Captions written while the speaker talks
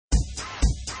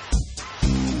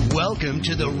Welcome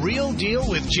to The Real Deal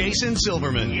with Jason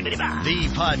Silverman, the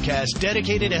podcast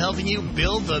dedicated to helping you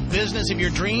build the business of your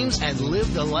dreams and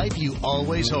live the life you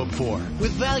always hoped for,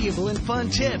 with valuable and fun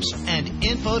tips and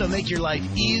info to make your life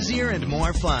easier and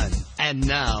more fun. And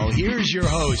now, here's your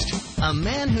host, a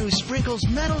man who sprinkles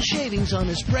metal shavings on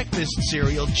his breakfast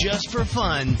cereal just for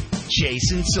fun,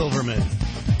 Jason Silverman.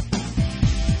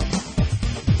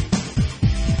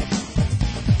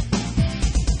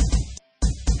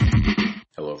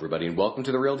 Hello, everybody, and welcome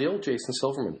to The Real Deal with Jason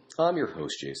Silverman. I'm your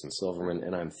host, Jason Silverman,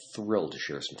 and I'm thrilled to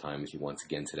share some time with you once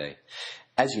again today.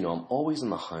 As you know, I'm always on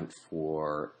the hunt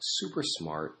for super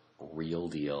smart, real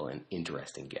deal, and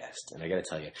interesting guests. And I got to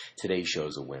tell you, today's show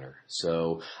is a winner.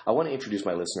 So I want to introduce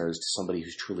my listeners to somebody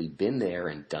who's truly been there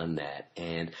and done that.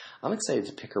 And I'm excited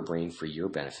to pick her brain for your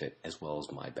benefit as well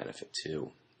as my benefit,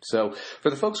 too. So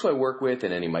for the folks who I work with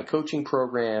in any of my coaching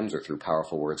programs or through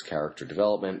Powerful Words Character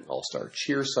Development, All-Star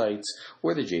Cheer sites,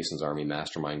 or the Jason's Army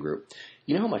Mastermind Group,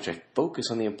 you know how much I focus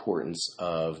on the importance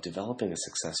of developing a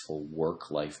successful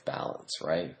work-life balance,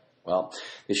 right? Well,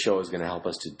 this show is going to help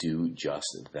us to do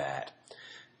just that.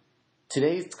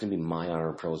 Today, it's going to be my honor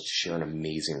and privilege to share an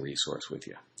amazing resource with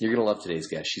you. You're going to love today's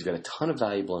guest. She's got a ton of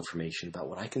valuable information about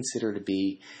what I consider to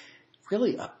be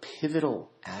really a pivotal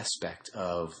aspect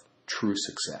of true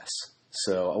success.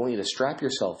 So I want you to strap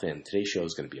yourself in. Today's show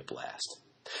is going to be a blast.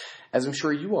 As I'm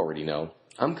sure you already know,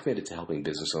 I'm committed to helping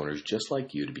business owners just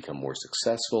like you to become more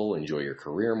successful, enjoy your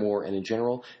career more, and in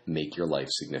general, make your life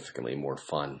significantly more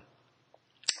fun.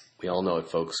 We all know it,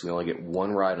 folks. We only get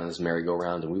one ride on this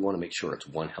merry-go-round, and we want to make sure it's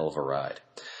one hell of a ride.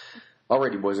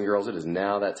 Alrighty, boys and girls, it is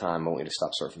now that time. I want you to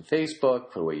stop surfing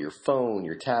Facebook, put away your phone,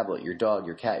 your tablet, your dog,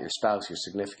 your cat, your spouse, your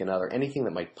significant other, anything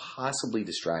that might possibly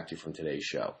distract you from today's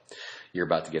show. You're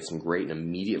about to get some great and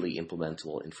immediately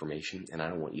implementable information, and I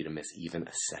don't want you to miss even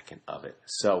a second of it.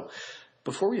 So,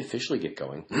 before we officially get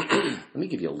going, let me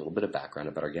give you a little bit of background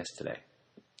about our guest today.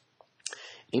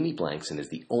 Amy Blankson is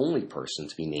the only person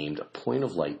to be named a point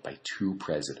of light by two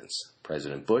presidents,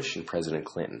 President Bush and President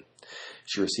Clinton.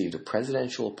 She received a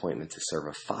presidential appointment to serve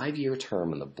a 5-year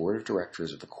term on the board of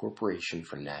directors of the Corporation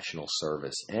for National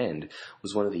Service and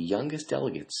was one of the youngest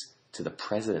delegates to the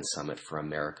President's Summit for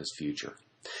America's Future.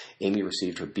 Amy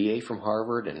received her BA from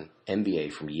Harvard and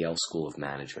MBA from Yale School of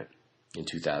Management. In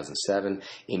 2007,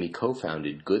 Amy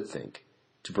co-founded GoodThink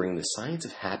to bring the science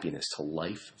of happiness to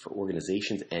life for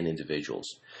organizations and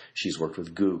individuals. She's worked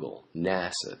with Google,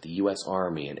 NASA, the U.S.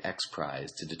 Army, and X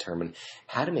Prize to determine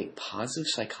how to make positive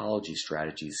psychology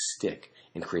strategies stick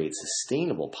and create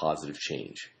sustainable positive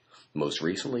change. Most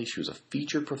recently, she was a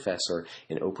featured professor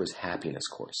in Oprah's Happiness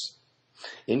course.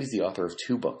 Amy's the author of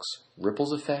 2 books,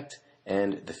 Ripple's Effect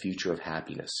and The Future of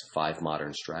Happiness, 5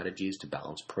 Modern Strategies to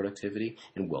Balance Productivity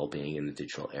and Well-Being in the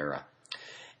Digital Era.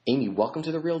 Amy, welcome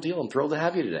to The Real Deal. I'm thrilled to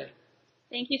have you today.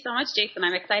 Thank you so much, Jason.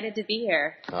 I'm excited to be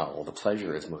here. Oh, well, the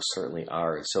pleasure is most certainly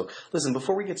ours. So, listen,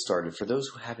 before we get started, for those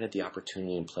who haven't had the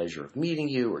opportunity and pleasure of meeting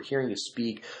you or hearing you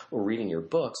speak or reading your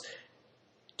books,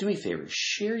 do me a favor,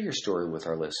 share your story with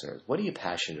our listeners. What are you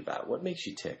passionate about? What makes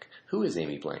you tick? Who is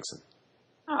Amy Blankson?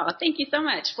 Oh, thank you so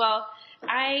much. Well,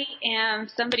 I am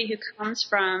somebody who comes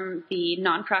from the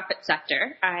nonprofit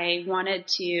sector. I wanted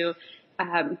to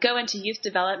go into youth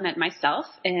development myself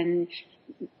and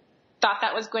thought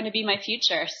that was going to be my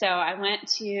future. So I went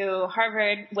to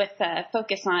Harvard with a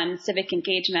focus on civic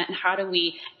engagement and how do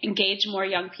we engage more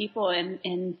young people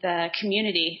in the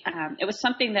community. It was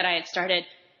something that I had started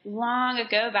long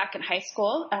ago back in high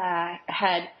school. I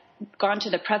had gone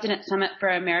to the President's Summit for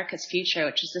America's Future,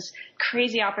 which is this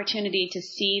crazy opportunity to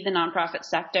see the nonprofit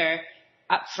sector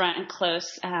up front and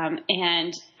close.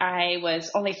 And I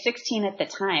was only 16 at the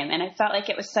time. And I felt like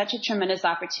it was such a tremendous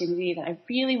opportunity that I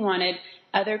really wanted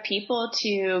other people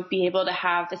to be able to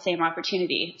have the same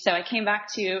opportunity. So I came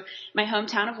back to my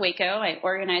hometown of Waco. I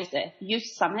organized a youth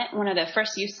summit, one of the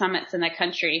first youth summits in the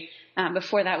country.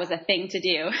 Before that was a thing to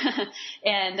do.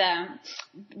 And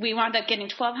we wound up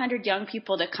getting 1,200 young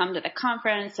people to come to the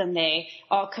conference, and they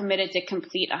all committed to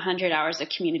complete 100 hours of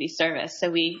community service.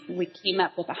 So we came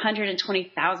up with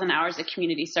 120,000 hours of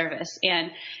community service.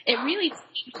 And it really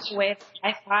changed the way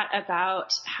I thought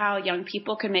about how young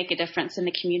people could make a difference in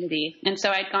the community. And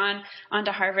so I'd gone on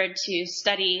to Harvard to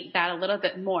study that a little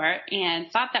bit more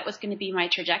and thought that was going to be my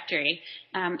trajectory.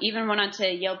 Even went on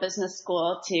to Yale Business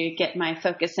School to get my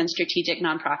focus in strategic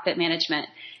nonprofit management.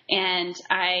 And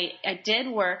I did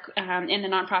work in the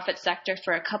nonprofit sector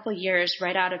for a couple years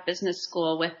right out of business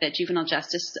school with the juvenile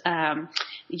justice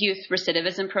youth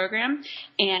recidivism program.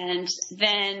 And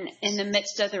then in the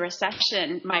midst of the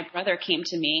recession, my brother came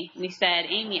to me and he said,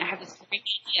 Amy, I have this great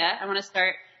idea. I want to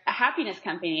start a happiness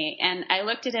company. And I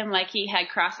looked at him like he had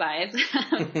cross eyes.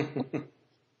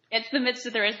 It's the midst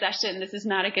of the recession. This is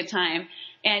not a good time.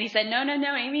 And he said, no,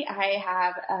 Amy, I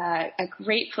have a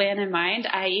great plan in mind.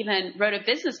 I even wrote a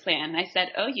business plan. And I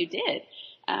said, oh, you did?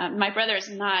 My brother is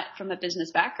not from a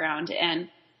business background. And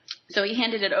so he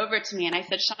handed it over to me, and I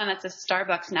said, Sean, that's a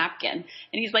Starbucks napkin. And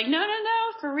he's like, no,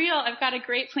 for real. I've got a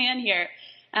great plan here.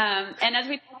 And as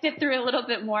we talked it through a little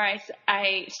bit more,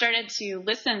 I started to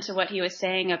listen to what he was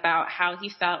saying about how he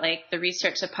felt like the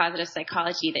research of positive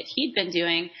psychology that he'd been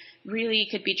doing really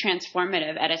could be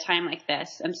transformative at a time like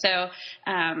this. And so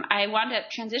I wound up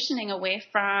transitioning away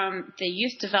from the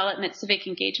youth development civic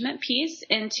engagement piece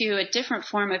into a different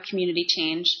form of community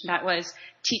change that was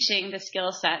teaching the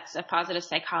skill sets of positive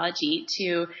psychology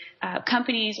to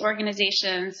companies,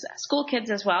 organizations, school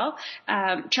kids as well,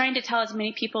 trying to tell as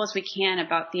many people as we can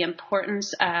about the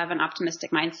importance of an optimistic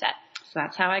mindset. So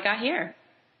that's how I got here.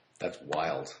 That's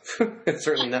wild. It's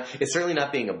certainly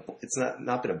not been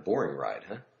a boring ride,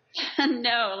 huh?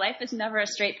 No, life is never a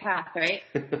straight path, right?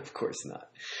 Of course not.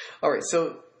 All right,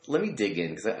 so let me dig in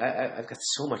because I've got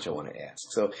so much I want to ask.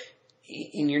 So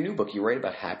in your new book, you write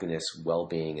about happiness,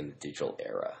 well-being in the digital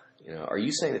era. Are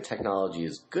you saying that technology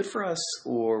is good for us,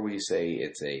 or would you say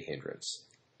it's a hindrance?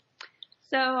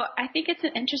 So I think it's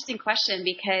an interesting question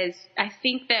because I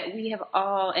think that we have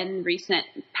all in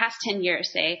past 10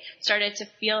 years, started to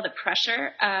feel the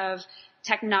pressure of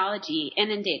technology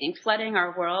inundating, flooding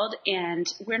our world, and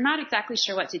we're not exactly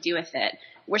sure what to do with it.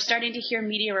 We're starting to hear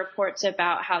media reports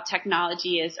about how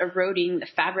technology is eroding the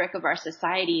fabric of our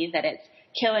society, that it's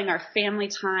killing our family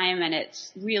time, and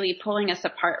it's really pulling us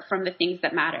apart from the things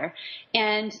that matter.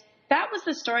 And that was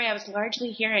the story I was largely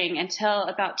hearing until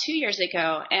about 2 years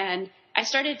ago, and I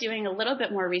started doing a little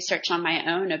bit more research on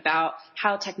my own about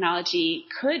how technology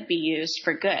could be used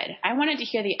for good. I wanted to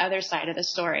hear the other side of the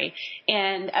story.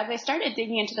 And as I started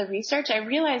digging into the research, I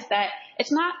realized that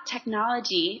it's not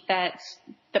technology that's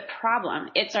the problem.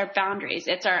 It's our boundaries.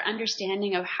 It's our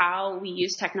understanding of how we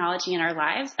use technology in our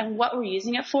lives and what we're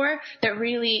using it for that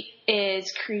really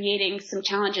is creating some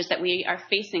challenges that we are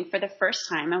facing for the first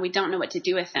time, and we don't know what to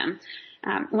do with them.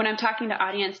 When I'm talking to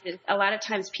audiences, a lot of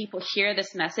times people hear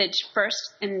this message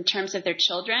first in terms of their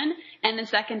children and then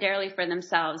secondarily for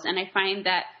themselves. And I find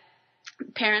that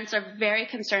parents are very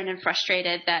concerned and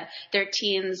frustrated that their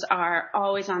teens are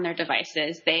always on their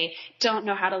devices. They don't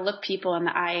know how to look people in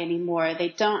the eye anymore. They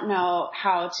don't know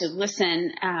how to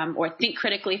listen or think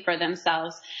critically for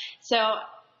themselves. So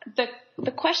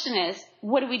the question is,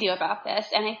 what do we do about this?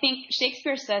 And I think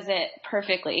Shakespeare says it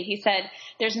perfectly. He said,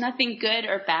 there's nothing good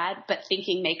or bad, but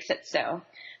thinking makes it so.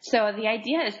 So the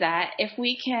idea is that if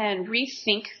we can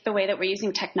rethink the way that we're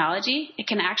using technology, it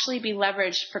can actually be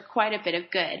leveraged for quite a bit of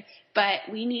good. But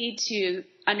we need to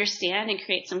understand and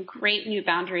create some great new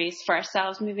boundaries for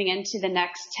ourselves moving into the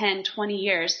next 10, 20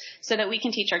 years so that we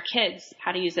can teach our kids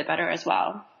how to use it better as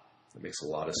well. That makes a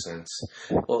lot of sense.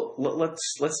 Well,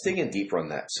 let's dig in deeper on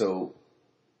that. So,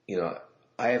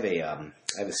 I have a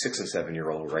 6 and 7 year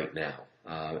old right now,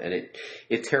 and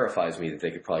it terrifies me that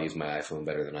they could probably use my iPhone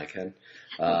better than I can.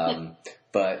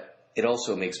 But it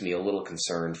also makes me a little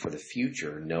concerned for the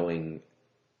future, knowing,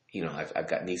 I've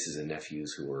got nieces and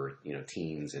nephews who are,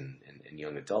 teens and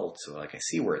young adults. So I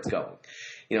see where it's going.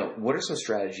 What are some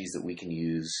strategies that we can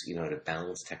use, to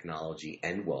balance technology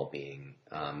and well-being,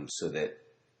 so that,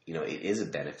 it is a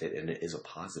benefit and it is a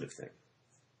positive thing?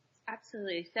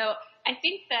 Absolutely. So I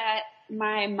think that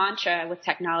my mantra with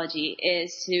technology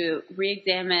is to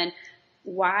re-examine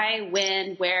why,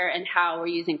 when, where, and how we're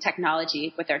using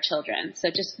technology with our children. So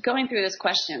just going through those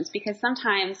questions, because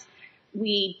sometimes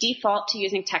we default to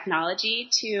using technology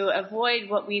to avoid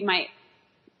what we might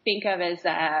think of as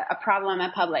a problem in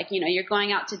public. You're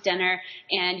going out to dinner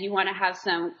and you want to have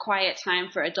some quiet time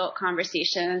for adult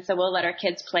conversation, so we'll let our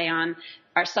kids play on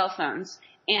our cell phones.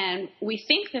 And we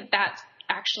think that that's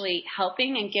actually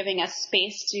helping and giving us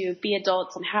space to be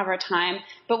adults and have our time.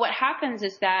 But what happens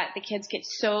is that the kids get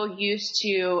so used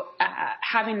to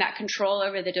having that control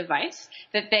over the device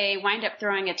that they wind up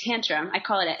throwing a tantrum. I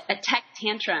call it a tech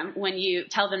tantrum when you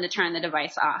tell them to turn the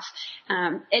device off.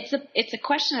 It's a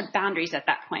question of boundaries at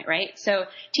that point, right? So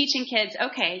teaching kids,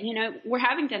 okay, we're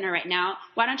having dinner right now.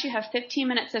 Why don't you have 15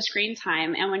 minutes of screen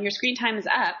time? And when your screen time is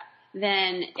up,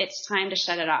 then it's time to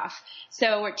shut it off.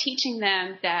 So we're teaching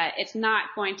them that it's not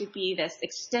going to be this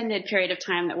extended period of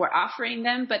time that we're offering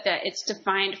them, but that it's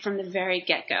defined from the very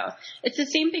get-go. It's the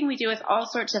same thing we do with all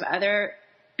sorts of other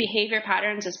behavior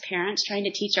patterns as parents, trying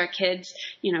to teach our kids,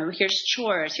 here's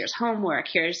chores, here's homework,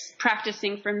 here's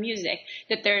practicing for music,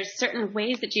 that there's certain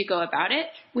ways that you go about it.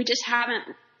 We just haven't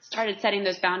started setting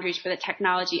those boundaries for the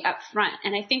technology up front.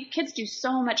 And I think kids do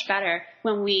so much better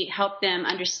when we help them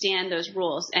understand those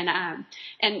rules. And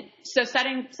so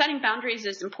setting boundaries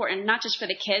is important, not just for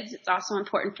the kids. It's also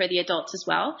important for the adults as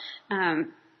well.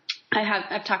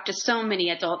 I've talked to so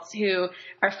many adults who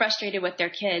are frustrated with their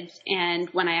kids, and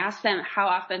when I ask them how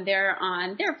often they're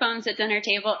on their phones at the dinner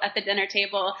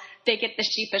table, they get the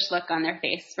sheepish look on their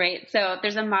face, right? So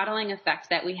there's a modeling effect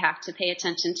that we have to pay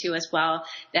attention to as well,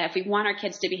 that if we want our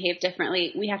kids to behave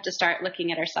differently, we have to start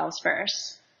looking at ourselves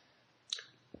first.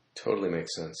 Totally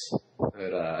makes sense.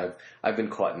 But, I've been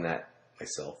caught in that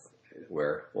myself,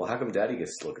 where, well, how come Daddy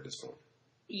gets to look at his phone?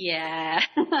 Yeah.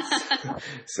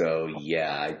 So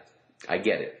yeah, I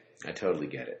get it. I totally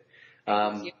get it.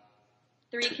 3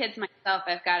 kids myself.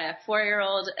 I've got a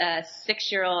 4-year-old, a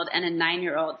 6-year-old, and a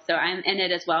 9-year-old. So I'm in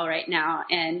it as well right now.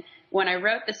 And when I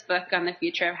wrote this book on the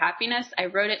future of happiness, I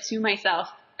wrote it to myself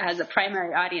as a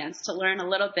primary audience to learn a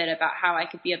little bit about how I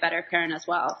could be a better parent as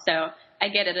well. So I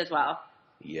get it as well.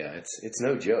 Yeah, it's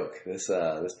no joke. This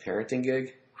parenting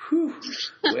gig, whew,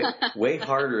 way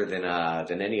harder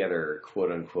than any other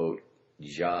quote unquote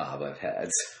job I've had.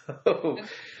 So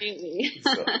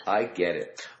I get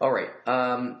it. All right.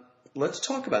 Let's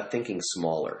talk about thinking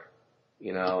smaller.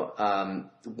 I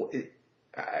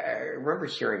remember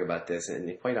hearing about this,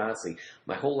 and quite honestly,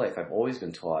 my whole life I've always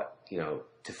been taught,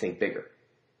 to think bigger.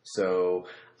 So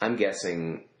I'm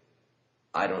guessing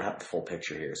I don't have the full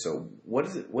picture here. So what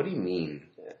do you mean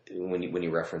when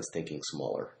you reference thinking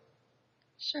smaller?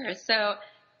 Sure. So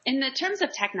in the terms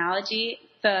of technology,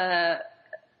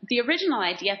 the original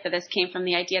idea for this came from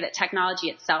the idea that technology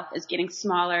itself is getting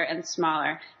smaller and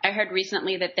smaller. I heard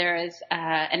recently that there is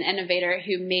an innovator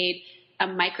who made a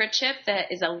microchip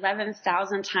that is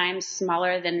 11,000 times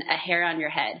smaller than a hair on your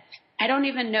head. I don't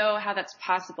even know how that's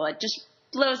possible. It just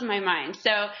blows my mind.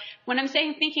 So when I'm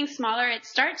saying thinking smaller, it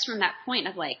starts from that point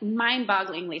of like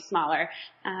mind-bogglingly smaller.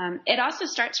 It also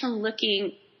starts from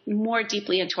looking more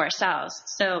deeply into ourselves.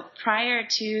 So prior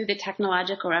to the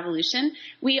technological revolution,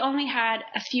 we only had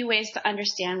a few ways to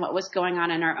understand what was going on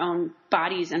in our own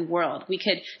bodies and world. We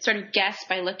could sort of guess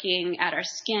by looking at our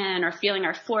skin or feeling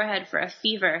our forehead for a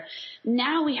fever.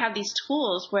 Now we have these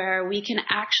tools where we can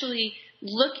actually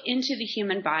look into the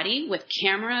human body with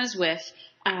cameras, with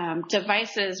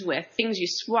devices, with things you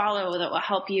swallow that will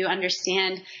help you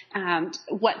understand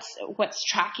what's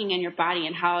tracking in your body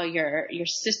and how your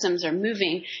systems are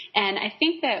moving. And I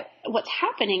think that what's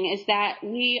happening is that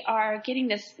we are getting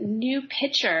this new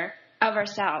picture of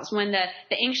ourselves. When the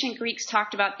ancient Greeks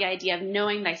talked about the idea of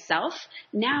knowing thyself,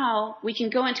 now we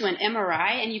can go into an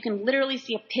MRI and you can literally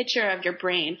see a picture of your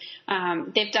brain.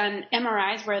 They've done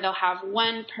MRIs where they'll have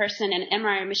one person in an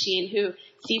MRI machine who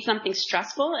sees something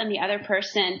stressful and the other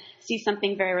person sees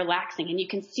something very relaxing. And you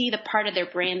can see the part of their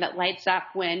brain that lights up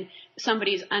when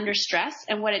somebody's under stress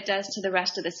and what it does to the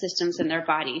rest of the systems in their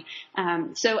body.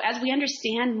 So as we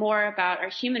understand more about our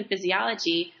human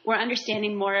physiology, we're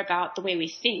understanding more about the way we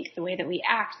think, the way that we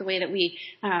act, the way that we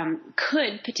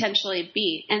could potentially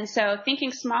be. And so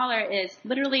thinking smaller is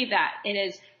literally that. It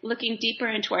is looking deeper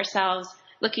into ourselves,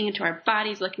 looking into our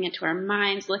bodies, looking into our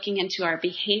minds, looking into our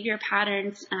behavior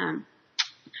patterns.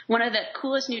 One of the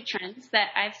coolest new trends that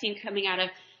I've seen coming out of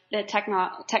the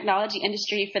technology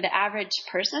industry for the average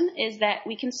person is that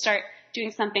we can start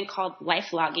doing something called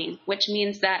life logging, which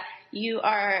means that you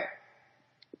are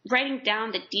writing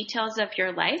down the details of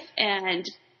your life and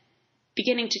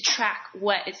beginning to track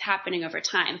what is happening over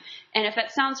time. And if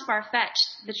that sounds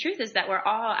far-fetched, the truth is that we're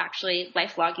all actually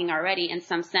life logging already in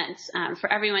some sense. For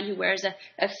everyone who wears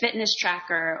a fitness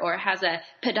tracker or has a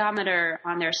pedometer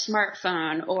on their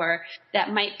smartphone, or that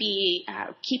might be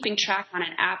keeping track on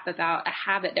an app about a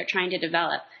habit they're trying to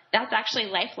develop, that's actually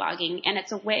life logging, and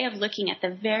it's a way of looking at the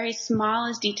very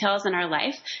smallest details in our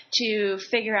life to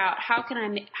figure out how can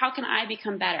I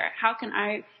become better? How can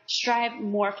I strive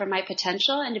more for my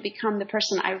potential and to become the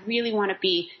person I really want to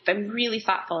be if I'm really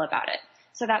thoughtful about it?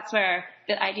 So that's where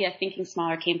the idea of thinking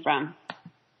smaller came from.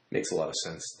 Makes a lot of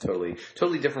sense.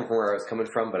 Totally different from where I was coming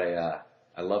from, but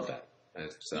I love that.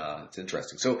 It's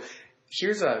interesting. So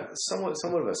here's a somewhat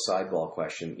of a sideball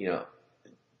question.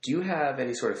 Do you have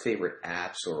any sort of favorite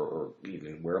apps or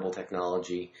even wearable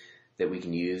technology that we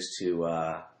can use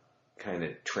to kind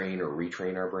of train or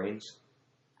retrain our brains?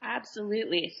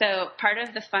 Absolutely. So part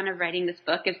of the fun of writing this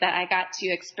book is that I got to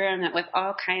experiment with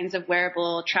all kinds of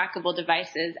wearable, trackable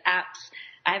devices, apps.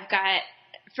 I've got,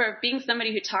 for being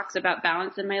somebody who talks about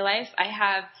balance in my life, I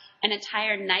have an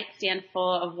entire nightstand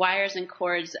full of wires and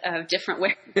cords of different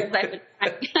wearables I've been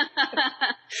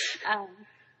trying.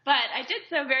 But I did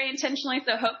so very intentionally,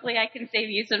 so hopefully I can save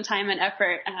you some time and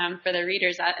effort for the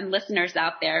readers and listeners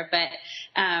out there. But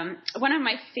one of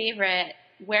my favorite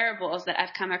wearables that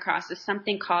I've come across is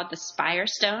something called the Spire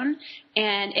Stone,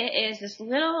 and it is this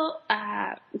little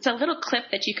it's a little clip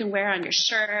that you can wear on your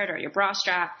shirt or your bra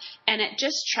strap, and it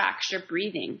just tracks your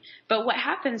breathing. But what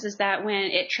happens is that when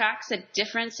it tracks a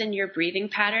difference in your breathing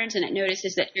patterns and it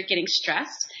notices that you're getting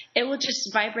stressed, it will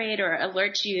just vibrate or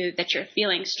alert you that you're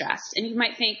feeling stressed. And you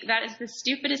might think, that is the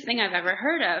stupidest thing I've ever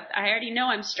heard of. I already know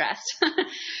I'm stressed.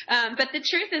 But the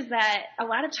truth is that a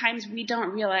lot of times we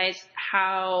don't realize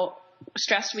how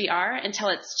stressed we are until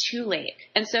it's too late.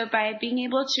 And so by being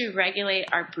able to regulate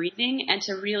our breathing and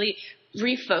to really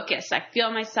refocus, I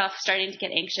feel myself starting to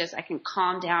get anxious, I can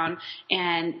calm down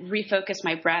and refocus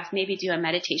my breath, maybe do a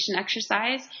meditation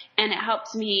exercise, and it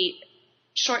helps me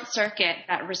short circuit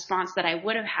that response that I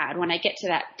would have had when I get to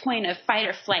that point of fight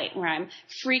or flight where I'm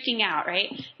freaking out, right?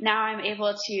 Now I'm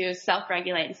able to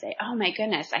self-regulate and say, oh my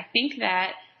goodness, I think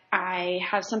that I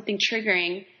have something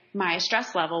triggering my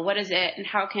stress level. What is it? And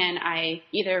how can I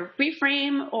either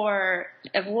reframe or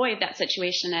avoid that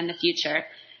situation in the future?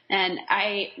 And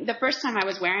the first time I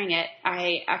was wearing it,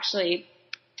 I actually,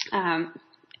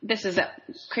 this is a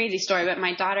crazy story, but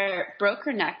my daughter broke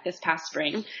her neck this past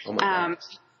spring. Oh my God.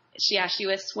 She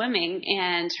was swimming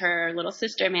and her little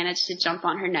sister managed to jump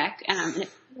on her neck, in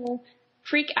a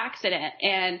freak accident.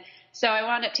 And so I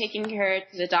wound up taking her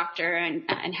to the doctor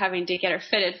and having to get her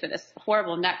fitted for this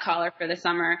horrible neck collar for the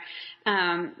summer.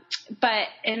 But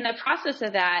in the process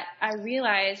of that, I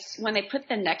realized when they put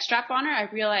the neck strap on her, I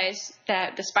realized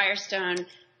that the Spire Stone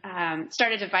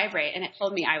started to vibrate and it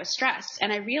told me I was stressed.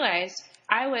 And I realized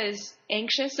I was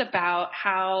anxious about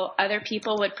how other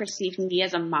people would perceive me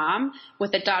as a mom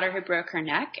with a daughter who broke her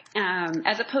neck,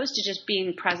 as opposed to just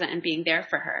being present and being there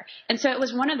for her. And so it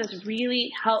was one of those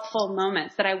really helpful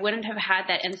moments that I wouldn't have had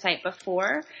that insight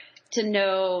before, to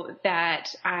know that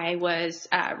I was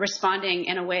responding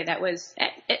in a way that was,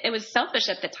 it was selfish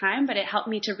at the time, but it helped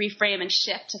me to reframe and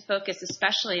shift to focus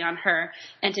especially on her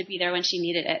and to be there when she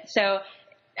needed it. So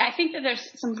I think that there's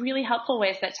some really helpful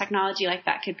ways that technology like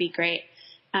that could be great.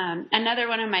 Another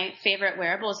one of my favorite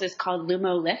wearables is called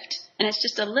Lumo Lift, and it's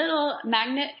just a little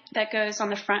magnet that goes on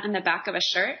the front and the back of a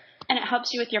shirt, and it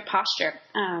helps you with your posture.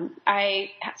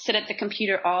 I sit at the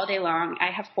computer all day long.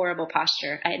 I have horrible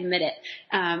posture, I admit it,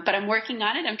 but I'm working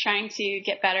on it. I'm trying to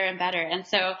get better and better, and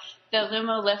so the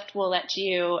Lumo Lift will let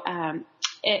you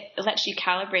it lets you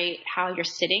calibrate how you're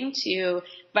sitting to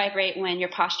vibrate when your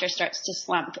posture starts to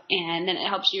slump, and then it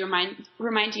helps you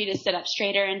remind you to sit up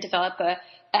straighter and develop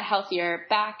a healthier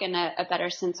back and a better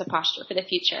sense of posture for the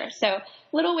future. So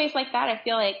little ways like that, I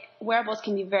feel like wearables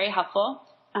can be very helpful.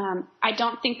 I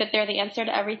don't think that they're the answer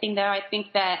to everything, though. I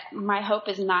think that my hope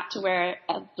is not to wear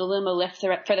the Lumo Lift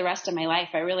for the rest of my life.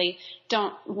 I really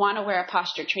don't want to wear a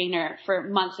posture trainer for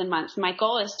months and months. My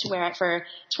goal is to wear it for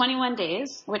 21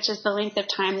 days, which is the length of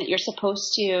time that you're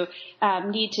supposed to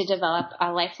need to develop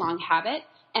a lifelong habit.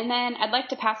 And then I'd like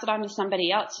to pass it on to somebody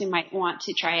else who might want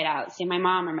to try it out, say my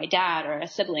mom or my dad or a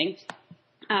sibling,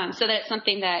 so that it's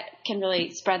something that can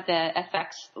really spread the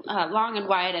effects long and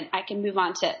wide, and I can move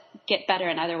on to get better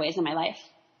in other ways in my life.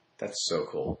 That's so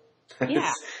cool.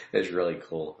 Yeah. That's really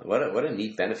cool. What a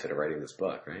neat benefit of writing this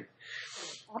book, right?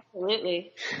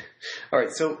 Absolutely. All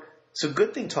right, so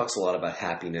Good Thing talks a lot about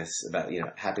happiness, about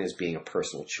happiness being a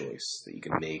personal choice that you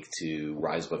can make to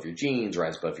rise above your genes,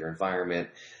 rise above your environment.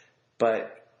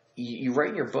 But you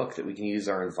write in your book that we can use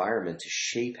our environment to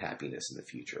shape happiness in the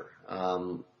future.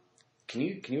 Can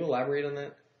you elaborate on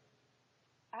that?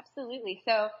 Absolutely.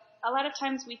 So a lot of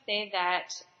times we say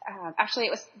that, actually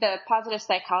it was the positive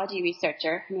psychology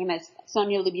researcher, her name is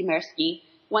Sonia Lyubomirsky,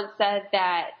 once said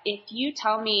that if you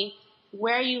tell me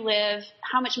where you live,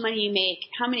 how much money you make,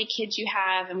 how many kids you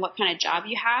have, and what kind of job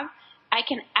you have, I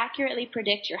can accurately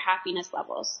predict your happiness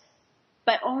levels,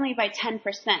 but only by 10%.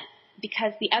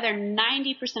 Because the other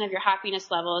 90% of your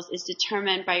happiness levels is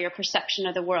determined by your perception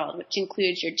of the world, which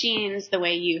includes your genes, the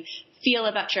way you feel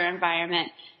about your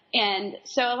environment. And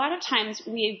so a lot of times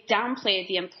we downplay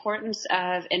the importance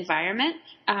of environment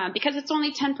because it's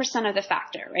only 10% of the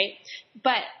factor, right?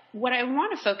 But what I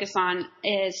want to focus on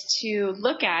is to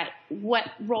look at what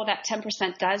role that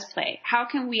 10% does play. How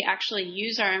can we actually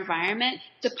use our environment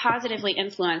to positively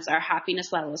influence our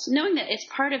happiness levels, knowing that it's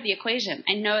part of the equation.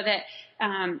 I know that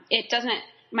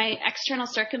my external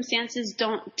circumstances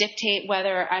don't dictate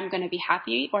whether I'm going to be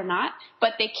happy or not,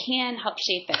 but they can help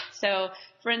shape it. So,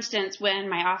 for instance, when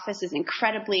my office is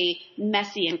incredibly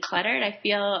messy and cluttered, I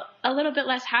feel a little bit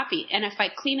less happy. And if I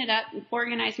clean it up and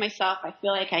organize myself, I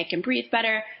feel like I can breathe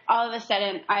better. All of a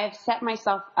sudden, I've set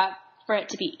myself up for it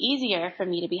to be easier for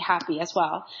me to be happy as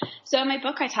well. So in my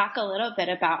book, I talk a little bit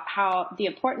about how the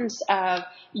importance of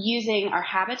using our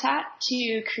habitat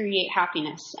to create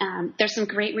happiness. There's some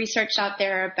great research out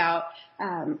there about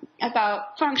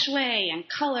feng shui and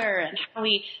color and how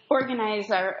we organize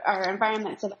our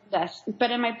environments around us.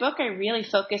 But in my book, I really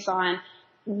focus on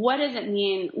what does it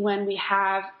mean when we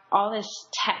have all this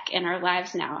tech in our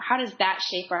lives now? How does that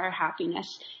shape our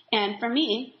happiness? And for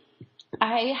me,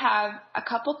 I have a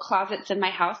couple closets in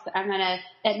my house that I'm going to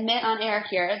admit on air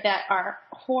here that are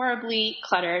horribly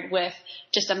cluttered with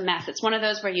just a mess. It's one of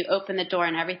those where you open the door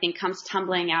and everything comes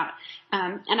tumbling out.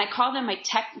 And I call them my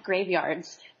tech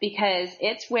graveyards because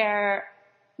it's where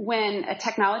when a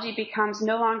technology becomes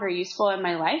no longer useful in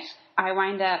my life, I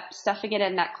wind up stuffing it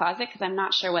in that closet because I'm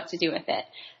not sure what to do with it.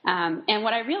 And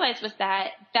what I realized was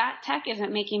that tech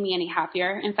isn't making me any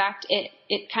happier. In fact,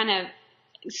 it kind of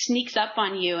sneaks up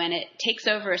on you and it takes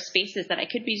over spaces that I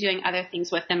could be doing other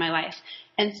things with in my life.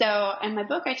 And so in my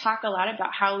book, I talk a lot about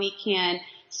how we can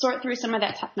sort through some of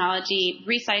that technology,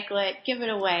 recycle it, give it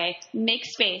away, make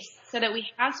space so that we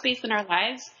have space in our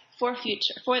lives for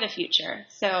the future.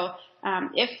 So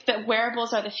if the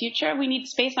wearables are the future, we need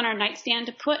space on our nightstand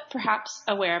to put perhaps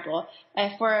a wearable.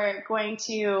 If we're going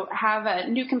to have a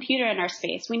new computer in our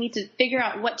space, we need to figure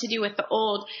out what to do with the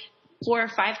old 4 or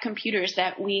 5 computers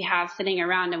that we have sitting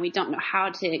around and we don't know how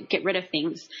to get rid of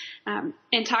things.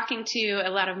 In talking to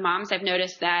a lot of moms, I've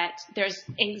noticed that there's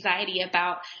anxiety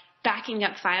about backing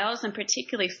up files and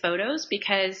particularly photos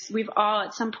because we've all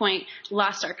at some point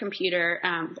lost our computer.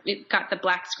 We've got the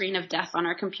black screen of death on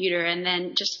our computer and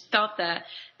then just felt the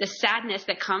sadness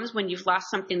that comes when you've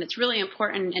lost something that's really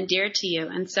important and dear to you.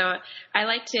 And so I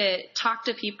like to talk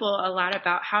to people a lot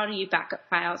about how do you back up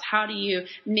files? How do you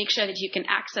make sure that you can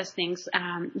access things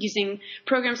using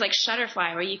programs like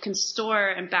Shutterfly where you can store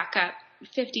and back up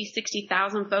 50,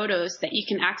 60,000 photos that you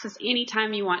can access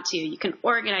anytime you want to. You can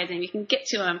organize them. You can get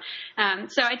to them.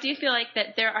 So I do feel like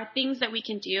that there are things that we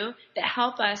can do that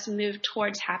help us move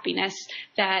towards happiness,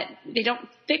 that they don't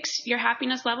fix your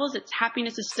happiness levels.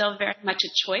 Happiness is still very much a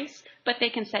choice, but they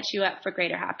can set you up for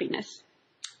greater happiness.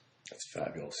 That's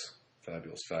fabulous.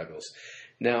 Fabulous, fabulous.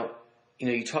 Now,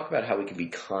 you talk about how we can be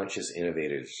conscious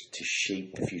innovators to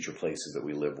shape the future places that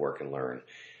we live, work, and learn.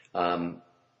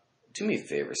 Do me a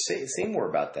favor. Say more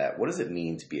about that. What does it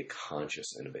mean to be a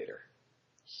conscious innovator?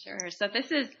 Sure. So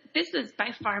this is by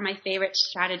far my favorite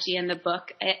strategy in the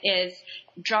book. It is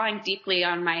drawing deeply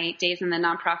on my days in the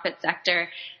nonprofit sector,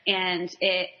 and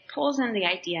it pulls in the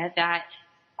idea that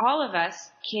all of us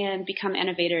can become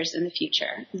innovators in the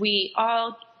future. We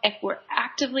all, if we're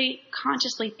actively,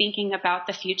 consciously thinking about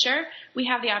the future, we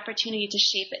have the opportunity to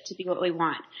shape it to be what we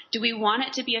want. Do we want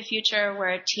it to be a future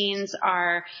where teens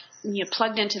are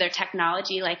plugged into their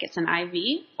technology like it's an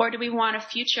IV? Or do we want a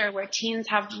future where teens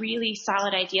have really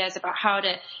solid ideas about how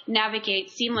to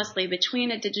navigate seamlessly between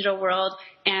a digital world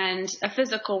and a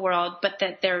physical world, but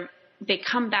that they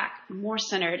come back more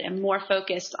centered and more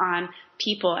focused on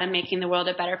people and making the world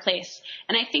a better place?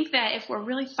 And I think that if we're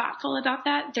really thoughtful about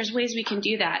that, there's ways we can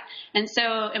do that. And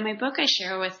so in my book, I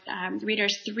share with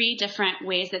readers 3 different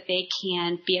ways that they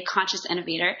can be a conscious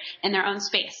innovator in their own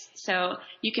space. So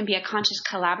you can be a conscious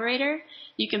collaborator,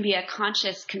 you can be a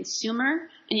conscious consumer,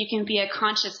 and you can be a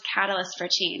conscious catalyst for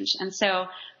change. And so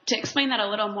to explain that a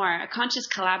little more, a conscious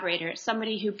collaborator is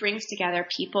somebody who brings together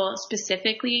people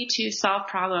specifically to solve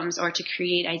problems or to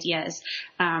create ideas.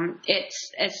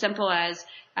 It's as simple as,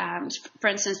 for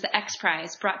instance, the X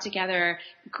Prize brought together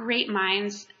great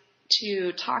minds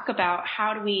to talk about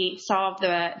how do we solve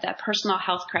the personal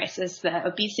health crisis, the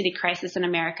obesity crisis in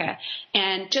America.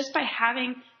 And just by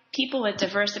having people with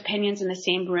diverse opinions in the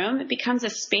same room, it becomes a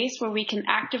space where we can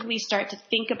actively start to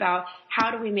think about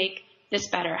how do we make this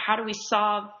better? How do we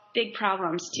solve big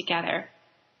problems together?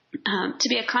 To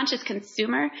be a conscious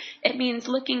consumer, it means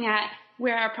looking at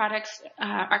where our products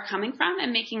are coming from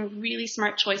and making really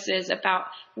smart choices about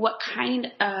what kind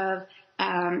of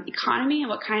economy and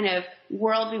what kind of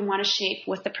world we want to shape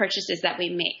with the purchases that we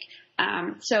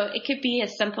make. So it could be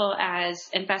as simple as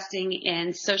investing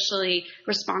in socially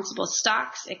responsible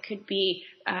stocks. It could be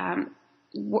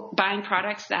buying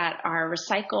products that are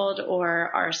recycled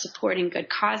or are supporting good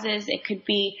causes. It could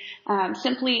be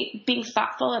simply being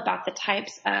thoughtful about the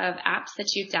types of apps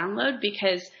that you download,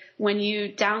 because when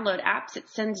you download apps, it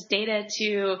sends data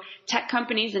to tech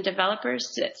companies and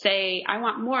developers that say, I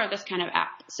want more of this kind of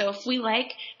app. So if we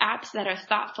like apps that are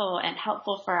thoughtful and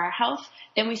helpful for our health,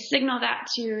 then we signal that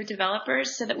to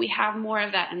developers so that we have more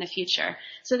of that in the future.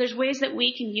 So there's ways that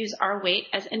we can use our weight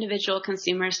as individual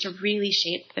consumers to really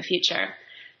shape the future.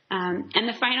 And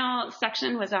the final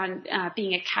section was on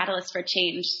being a catalyst for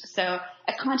change. So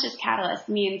a conscious catalyst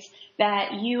means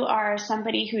that you are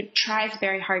somebody who tries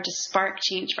very hard to spark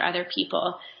change for other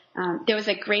people. There was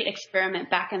a great experiment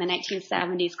back in the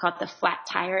 1970s called the flat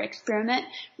tire experiment,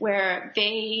 where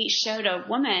they showed a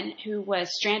woman who was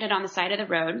stranded on the side of the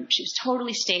road. She was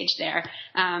totally staged there.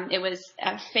 It was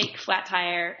a fake flat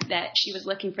tire that she was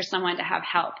looking for someone to have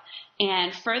help.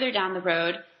 And further down the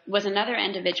road was another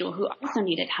individual who also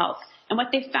needed help. And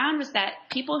what they found was that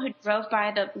people who drove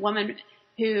by the woman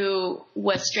who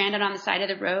was stranded on the side of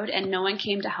the road and no one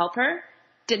came to help her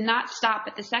did not stop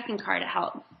at the second car to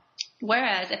help.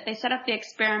 Whereas if they set up the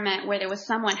experiment where there was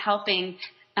someone helping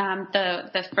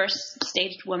the first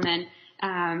staged woman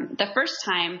the first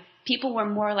time, people were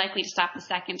more likely to stop the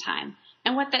second time.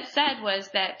 And what that said was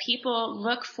that people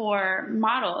look for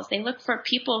models. They look for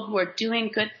people who are doing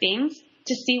good things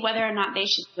to see whether or not they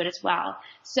should do it as well.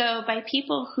 So by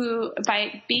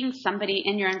being somebody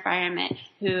in your environment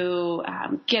who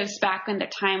gives back in their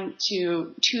time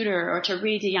to tutor or to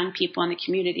read to young people in the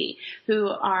community, who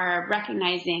are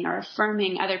recognizing or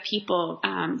affirming other people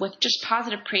with just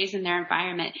positive praise in their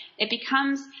environment, it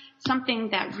becomes something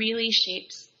that really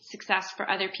shapes success for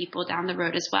other people down the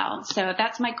road as well. So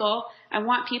that's my goal. I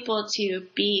want people to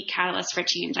be catalysts for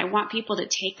change. I want people to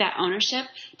take that ownership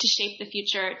to shape the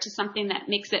future to something that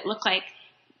makes it look like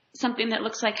something that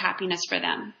looks like happiness for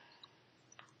them.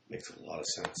 Makes a lot of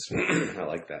sense. I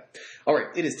like that. All right,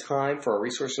 it is time for our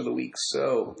resource of the week.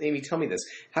 So, Amy, tell me this.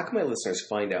 How can my listeners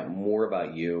find out more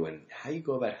about you and how you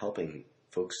go about helping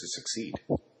folks to succeed?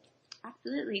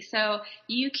 Absolutely. So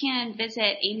you can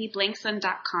visit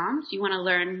amyblankson.com if you want to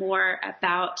learn more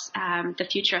about the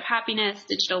future of happiness,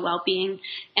 digital well-being.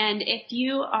 And if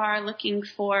you are looking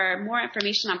for more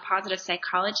information on positive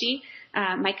psychology,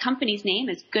 my company's name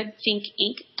is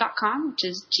goodthinkinc.com, which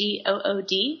is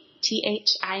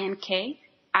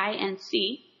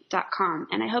GOODTHINKINC.com.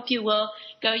 And I hope you will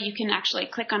go. You can actually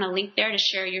click on a link there to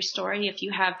share your story. If you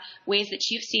have ways that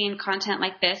you've seen content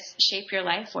like this shape your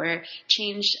life or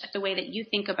change the way that you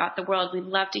think about the world, we'd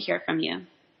love to hear from you.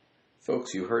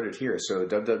 Folks, you heard it here. So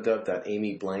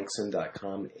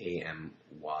www.amyblankson.com,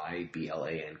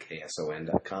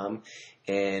 AMYBLANKSON.com,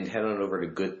 and head on over to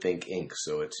Good Think Inc.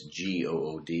 So it's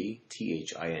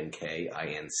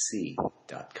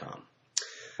GOODTHINKINC.com.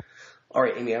 All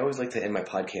right, Amy, I always like to end my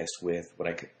podcast with what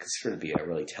I consider to be a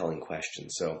really telling question.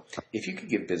 So if you could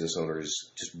give business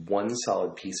owners just one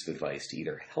solid piece of advice to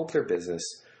either help their business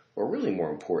or really more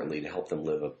importantly, to help them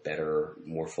live a better,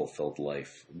 more fulfilled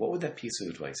life, what would that piece of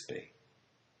advice be?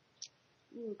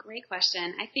 Great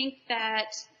question. I think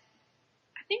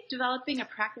developing a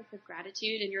practice of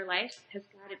gratitude in your life has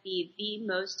got to be the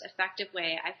most effective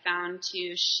way I've found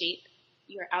to shape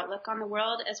your outlook on the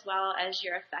world as well as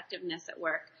your effectiveness at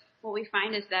work. What we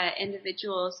find is that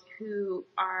individuals who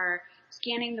are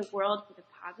scanning the world for the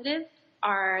positive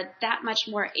are that much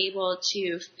more able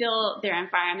to fill their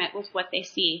environment with what they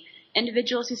see.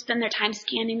 Individuals who spend their time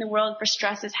scanning the world for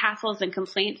stresses, hassles, and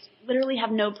complaints literally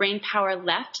have no brain power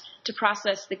left to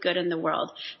process the good in the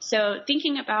world. So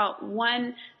thinking about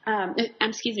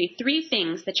three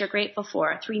things that you're grateful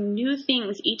for, 3 new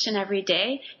things each and every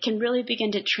day can really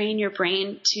begin to train your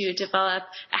brain to develop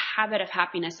a habit of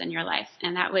happiness in your life.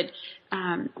 And that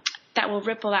will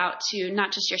ripple out to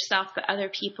not just yourself, but other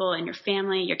people in your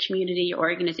family, your community, your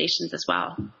organizations as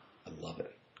well. I love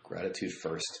it. Gratitude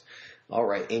first. All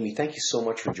right, Amy, thank you so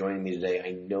much for joining me today.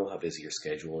 I know how busy your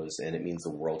schedule is, and it means the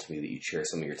world to me that you share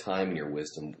some of your time and your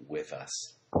wisdom with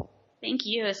us. Thank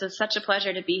you. This is such a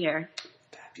pleasure to be here.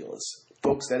 Fabulous.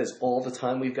 Folks, that is all the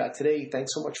time we've got today.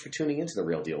 Thanks so much for tuning into The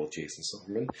Real Deal with Jason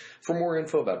Silverman. For more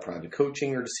info about private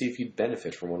coaching or to see if you'd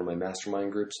benefit from one of my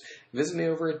mastermind groups, visit me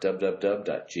over at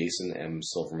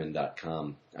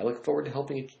www.jasonmsilverman.com. I look forward to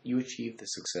helping you achieve the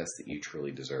success that you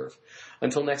truly deserve.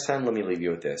 Until next time, let me leave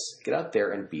you with this. Get out there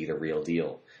and be the real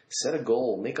deal. Set a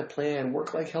goal, make a plan,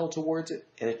 work like hell towards it,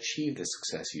 and achieve the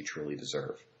success you truly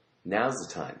deserve. Now's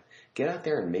the time. Get out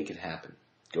there and make it happen.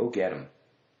 Go get them.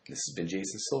 This has been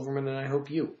Jason Silverman, and I hope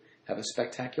you have a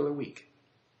spectacular week.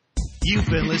 You've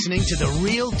been listening to The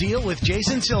Real Deal with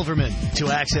Jason Silverman. To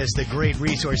access the great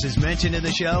resources mentioned in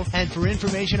the show and for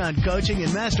information on coaching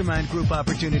and mastermind group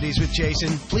opportunities with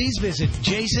Jason, please visit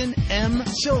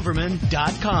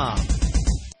jasonmsilverman.com.